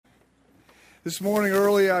This morning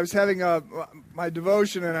early, I was having my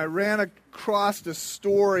devotion, and I ran across a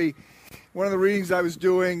story, one of the readings I was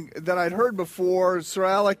doing, that I'd heard before. Sir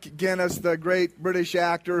Alec Guinness, the great British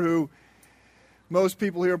actor who most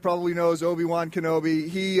people here probably know as Obi-Wan Kenobi,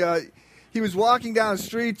 he was walking down the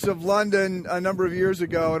streets of London a number of years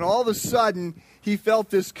ago, and all of a sudden, he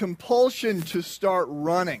felt this compulsion to start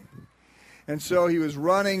running. And so he was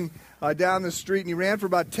running down the street, and he ran for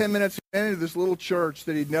about 10 minutes into this little church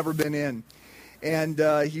that he'd never been in. And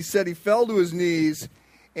he said he fell to his knees,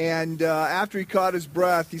 and after he caught his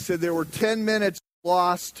breath, he said there were 10 minutes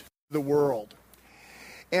lost to the world.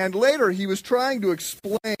 And later, he was trying to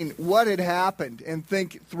explain what had happened and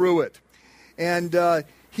think through it. And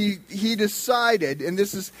he decided, and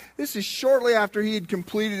this is shortly after he had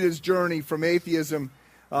completed his journey from atheism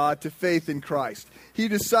to faith in Christ. He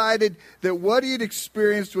decided that what he had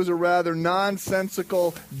experienced was a rather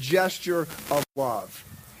nonsensical gesture of love.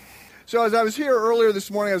 So as I was here earlier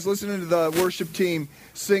this morning, I was listening to the worship team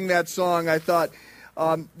sing that song. I thought,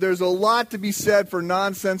 there's a lot to be said for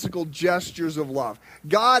nonsensical gestures of love.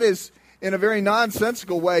 God is, in a very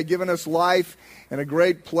nonsensical way, given us life and a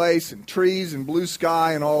great place and trees and blue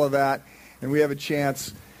sky and all of that. And we have a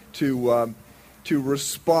chance to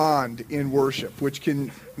respond in worship, which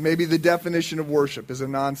can, maybe the definition of worship is a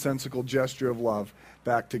nonsensical gesture of love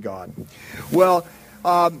back to God. Well,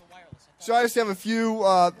 so I just have a few.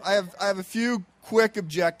 I have a few quick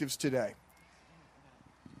objectives today.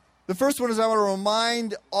 The first one is I want to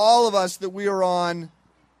remind all of us that we are on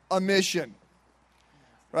a mission,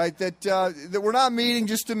 right? That we're not meeting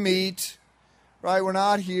just to meet, right? We're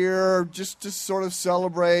not here just to sort of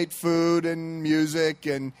celebrate food and music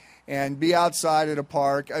and be outside at a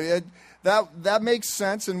park. That makes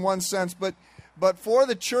sense in one sense, but for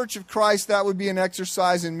the Church of Christ, that would be an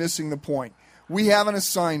exercise in missing the point. We have an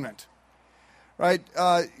assignment. Right?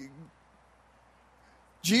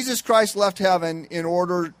 Jesus Christ left heaven in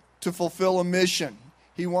order to fulfill a mission.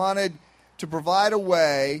 He wanted to provide a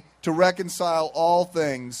way to reconcile all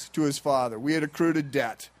things to his Father. We had accrued a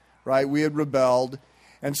debt, right? We had rebelled.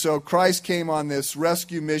 And so Christ came on this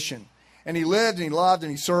rescue mission. And he lived and he loved and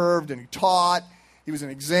he served and he taught. He was an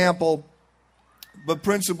example. But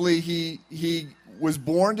principally, he was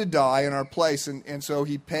born to die in our place. And so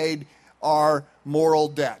he paid our moral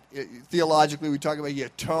debt. Theologically, we talk about he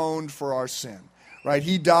atoned for our sin, right?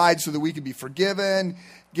 He died so that we could be forgiven,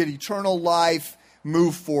 get eternal life,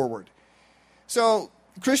 move forward. So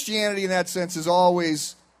Christianity in that sense is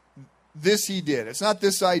always this he did. It's not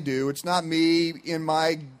this I do. It's not me in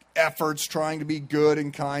my efforts trying to be good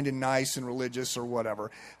and kind and nice and religious or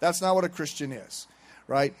whatever. That's not what a Christian is,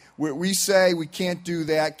 right? We say we can't do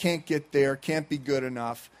that, can't get there, can't be good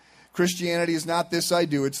enough. Christianity is not this I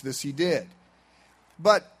do, it's this he did.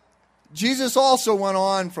 But Jesus also went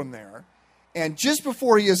on from there, and just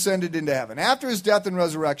before he ascended into heaven, after his death and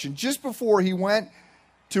resurrection, just before he went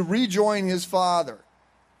to rejoin his Father,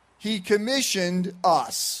 he commissioned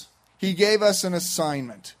us. He gave us an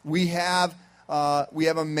assignment. We have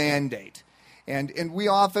a mandate. And we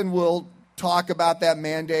often will talk about that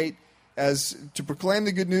mandate as to proclaim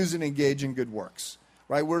the good news and engage in good works.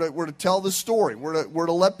 Right? We're to tell the story. We're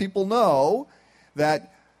to let people know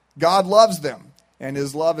that God loves them, and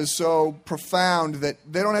his love is so profound that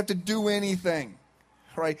they don't have to do anything.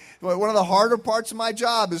 Right? One of the harder parts of my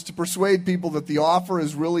job is to persuade people that the offer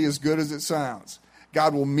is really as good as it sounds.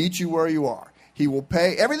 God will meet you where you are. He will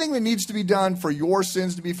pay everything that needs to be done for your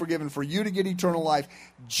sins to be forgiven, for you to get eternal life.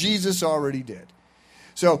 Jesus already did.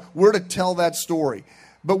 So we're to tell that story.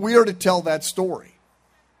 But we are to tell that story.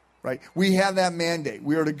 Right? We have that mandate.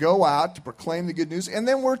 We are to go out to proclaim the good news, and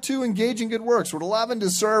then we're to engage in good works. We're to love and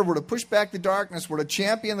to serve. We're to push back the darkness. We're to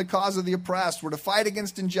champion the cause of the oppressed. We're to fight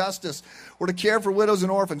against injustice. We're to care for widows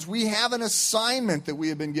and orphans. We have an assignment that we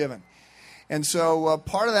have been given. And so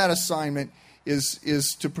part of that assignment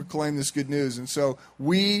is to proclaim this good news. And so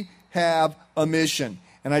we have a mission.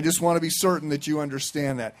 And I just want to be certain that you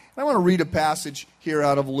understand that. And I want to read a passage here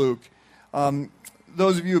out of Luke.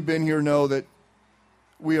 Those of you who have been here know that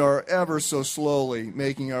we are ever so slowly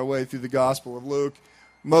making our way through the Gospel of Luke.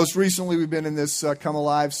 Most recently, we've been in this Come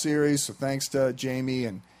Alive series, so thanks to Jamie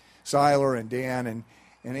and Siler and Dan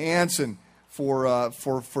and Anson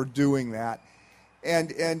for doing that.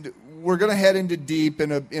 And we're going to head into deep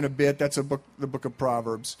in a bit. That's the book of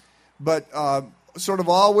Proverbs. But sort of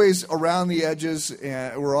always around the edges,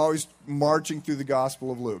 and we're always marching through the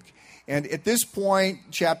Gospel of Luke. And at this point,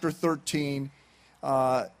 chapter 13,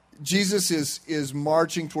 Jesus is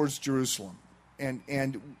marching towards Jerusalem. And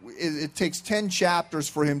it takes 10 chapters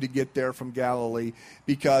for him to get there from Galilee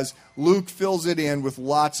because Luke fills it in with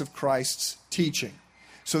lots of Christ's teaching.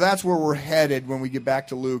 So that's where we're headed when we get back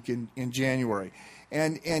to Luke in January.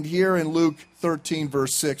 And here in Luke 13,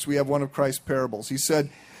 verse 6, we have one of Christ's parables. He said,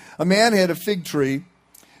 a man had a fig tree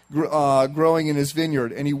growing in his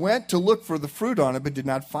vineyard, and he went to look for the fruit on it, but did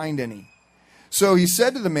not find any. So he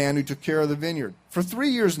said to the man who took care of the vineyard, for 3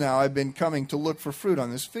 years now I've been coming to look for fruit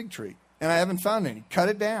on this fig tree, and I haven't found any. Cut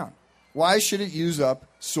it down. Why should it use up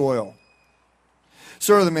soil?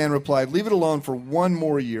 Sir, the man replied, leave it alone for 1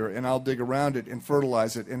 more year, and I'll dig around it and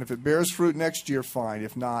fertilize it, and if it bears fruit next year, fine.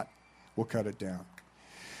 If not, we'll cut it down.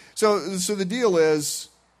 So the deal is,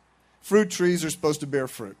 fruit trees are supposed to bear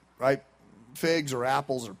fruit, right? Figs or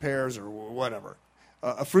apples or pears or whatever.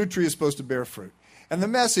 A fruit tree is supposed to bear fruit. And the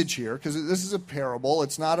message here, because this is a parable,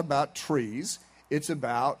 it's not about trees, it's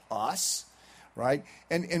about us, right?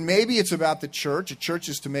 And maybe it's about the church. A church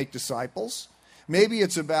is to make disciples. Maybe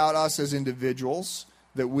it's about us as individuals,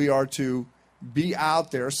 that we are to be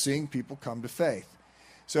out there seeing people come to faith.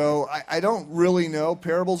 So I don't really know.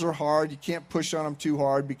 Parables are hard. You can't push on them too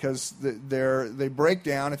hard because they break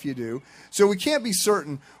down if you do. So we can't be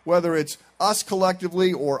certain whether it's us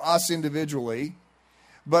collectively or us individually.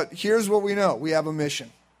 But here's what we know. We have a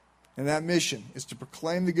mission. And that mission is to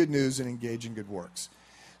proclaim the good news and engage in good works.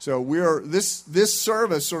 So this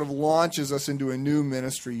service sort of launches us into a new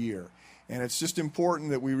ministry year. And it's just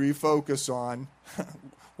important that we refocus on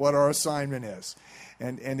what our assignment is.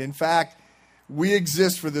 And in fact, we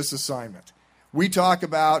exist for this assignment. We talk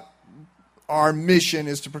about our mission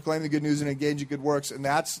is to proclaim the good news and engage in good works, and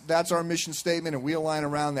that's our mission statement, and we align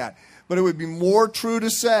around that. But it would be more true to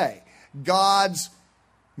say God's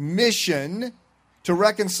mission to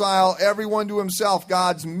reconcile everyone to himself,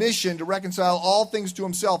 God's mission to reconcile all things to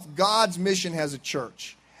himself, God's mission has a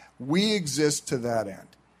church. We exist to that end.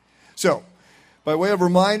 So, by way of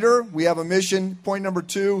reminder, we have a mission. Point number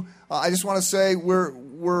 2, I just want to say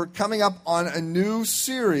we're coming up on a new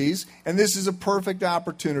series, and this is a perfect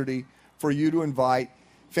opportunity for you to invite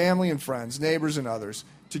family and friends, neighbors and others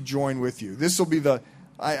to join with you. This will be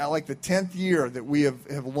I like the 10th year that we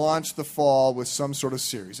have launched the fall with some sort of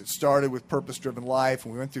series. It started with Purpose-Driven Life,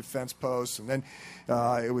 and we went through Fence Posts, and then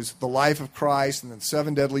it was The Life of Christ, and then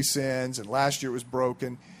 7 Deadly Sins, and last year it was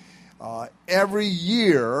Broken. Every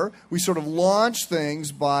year, we sort of launch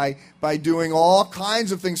things by doing all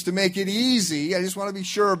kinds of things to make it easy. I just want to be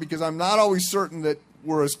sure, because I'm not always certain that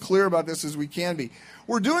we're as clear about this as we can be.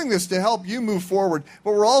 We're doing this to help you move forward,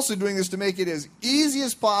 but we're also doing this to make it as easy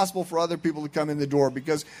as possible for other people to come in the door,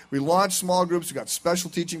 because we launched small groups, we got special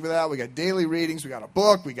teaching for that, we got daily readings, we got a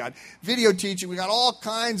book, we got video teaching, we got all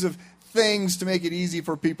kinds of things to make it easy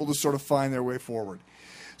for people to sort of find their way forward.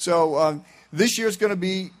 So this year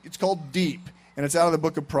it's called Deep, and it's out of the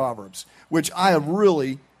book of Proverbs, which I have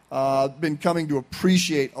really been coming to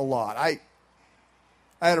appreciate a lot.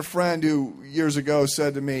 I had a friend who years ago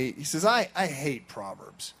said to me, he says, I hate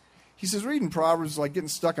Proverbs. He says, reading Proverbs is like getting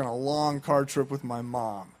stuck on a long car trip with my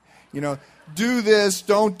mom. You know, do this,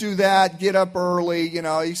 don't do that, get up early. You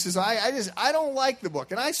know, he says, I don't like the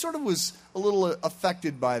book. And I sort of was a little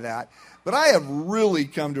affected by that. But I have really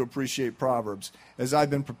come to appreciate Proverbs as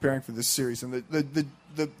I've been preparing for this series. And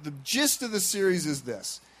the gist of the series is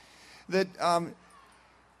this, that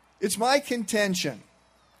it's my contention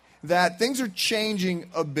that things are changing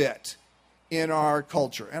a bit in our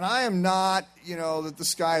culture. And I am not, that the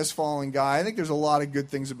sky is falling guy. I think there's a lot of good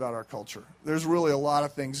things about our culture. There's really a lot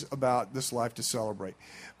of things about this life to celebrate.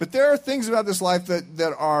 But there are things about this life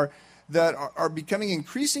that are becoming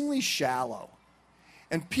increasingly shallow.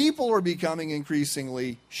 And people are becoming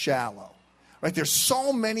increasingly shallow. Right? There's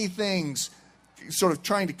so many things sort of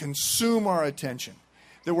trying to consume our attention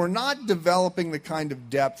that we're not developing the kind of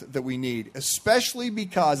depth that we need, especially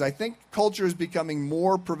because I think culture is becoming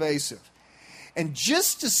more pervasive. And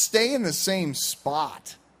just to stay in the same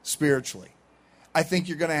spot spiritually, I think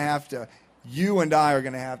you and I are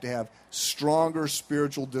going to have stronger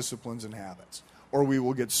spiritual disciplines and habits, or we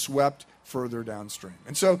will get swept further downstream.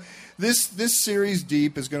 And so this series,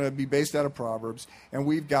 Deep, is going to be based out of Proverbs, and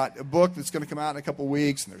we've got a book that's going to come out in a couple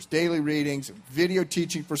weeks, and there's daily readings and video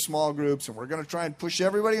teaching for small groups, and we're going to try and push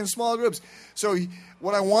everybody in small groups. So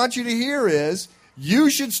what I want you to hear is you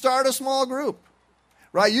should start a small group.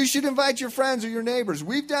 Right? You should invite your friends or your neighbors.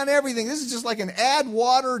 We've done everything. This is just like an add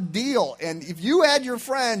water deal. And if you add your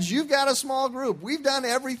friends, you've got a small group. We've done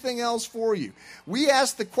everything else for you. We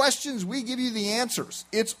ask the questions. We give you the answers.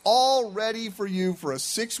 It's all ready for you for a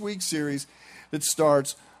 6-week series that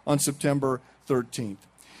starts on September 13th.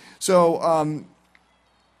 So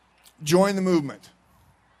join the movement.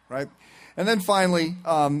 Right? And then finally,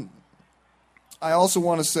 I also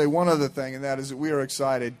want to say one other thing, and that is that we are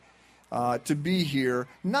excited to be here,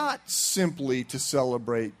 not simply to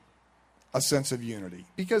celebrate a sense of unity.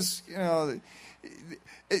 Because,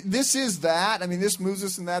 this is that. I mean, this moves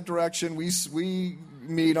us in that direction. We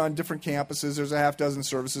meet on different campuses. There's a half dozen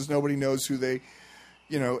services. Nobody knows who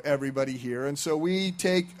everybody here. And so we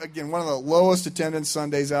take, again, one of the lowest attendance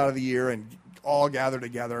Sundays out of the year and all gather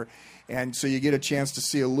together. And so you get a chance to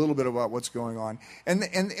see a little bit about what's going on. And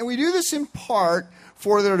we do this in part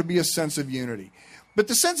for there to be a sense of unity. But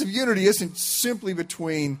the sense of unity isn't simply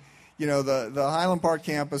between, the Highland Park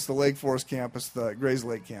campus, the Lake Forest campus, the Grays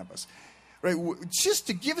Lake campus. Right? Just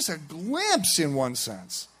to give us a glimpse, in one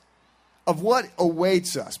sense, of what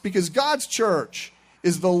awaits us. Because God's church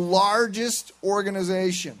is the largest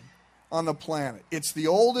organization on the planet. It's the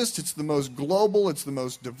oldest, it's the most global, it's the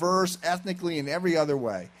most diverse, ethnically and every other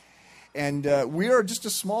way. And we are just a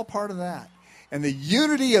small part of that. And the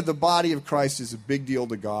unity of the body of Christ is a big deal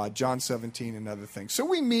to God, John 17 and other things. So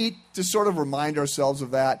we meet to sort of remind ourselves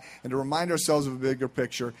of that and to remind ourselves of a bigger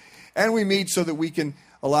picture. And we meet so that we can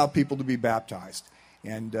allow people to be baptized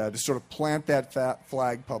and to sort of plant that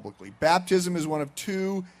flag publicly. Baptism is one of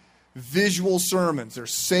two visual sermons. They're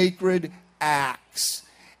sacred acts.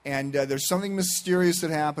 And there's something mysterious that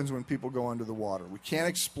happens when people go under the water. We can't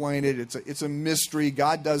explain it. It's a mystery.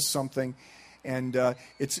 God does something. And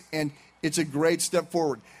it's a great step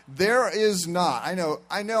forward. There is not. I know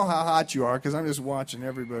how hot you are because I'm just watching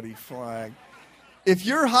everybody flag. If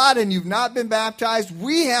you're hot and you've not been baptized,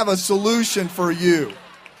 we have a solution for you.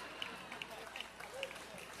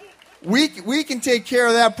 We can take care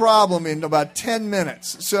of that problem in about 10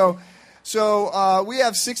 minutes. So we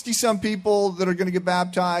have 60-some people that are going to get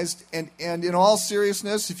baptized. And in all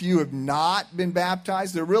seriousness, if you have not been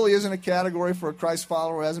baptized, there really isn't a category for a Christ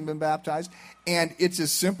follower who hasn't been baptized. And it's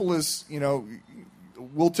as simple as,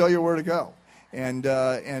 we'll tell you where to go. And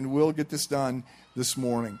we'll get this done this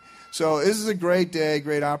morning. So this is a great day,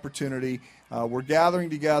 great opportunity. We're gathering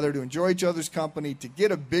together to enjoy each other's company, to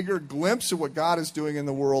get a bigger glimpse of what God is doing in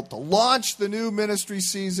the world, to launch the new ministry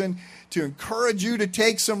season, to encourage you to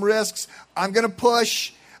take some risks. I'm going to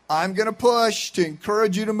push to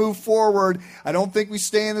encourage you to move forward. I don't think we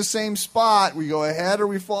stay in the same spot. We go ahead or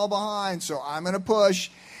we fall behind. So I'm going to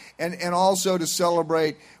push. And also to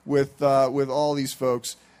celebrate with all these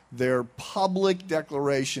folks their public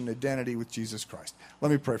declaration identity with Jesus Christ.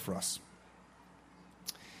 Let me pray for us.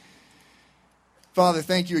 Father,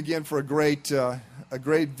 thank you again for a great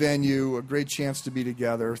venue, a great chance to be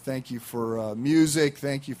together. Thank you for music.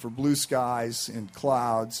 Thank you for blue skies and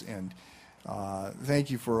clouds. And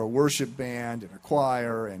thank you for a worship band and a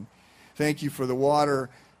choir. And thank you for the water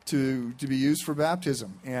to be used for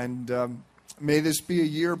baptism. And may this be a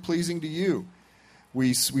year pleasing to you.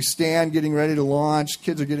 We stand getting ready to launch.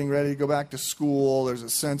 Kids are getting ready to go back to school. There's a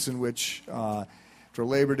sense in which after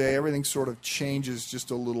Labor Day, everything sort of changes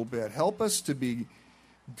just a little bit. Help us to be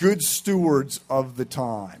good stewards of the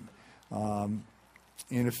time. In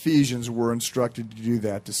Ephesians, we're instructed to do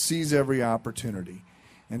that, to seize every opportunity.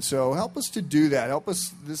 And so help us to do that. Help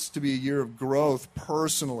us this to be a year of growth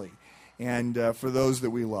personally and for those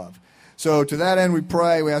that we love. So to that end, we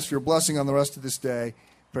pray. We ask for your blessing on the rest of this day.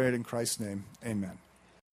 Pray it in Christ's name. Amen.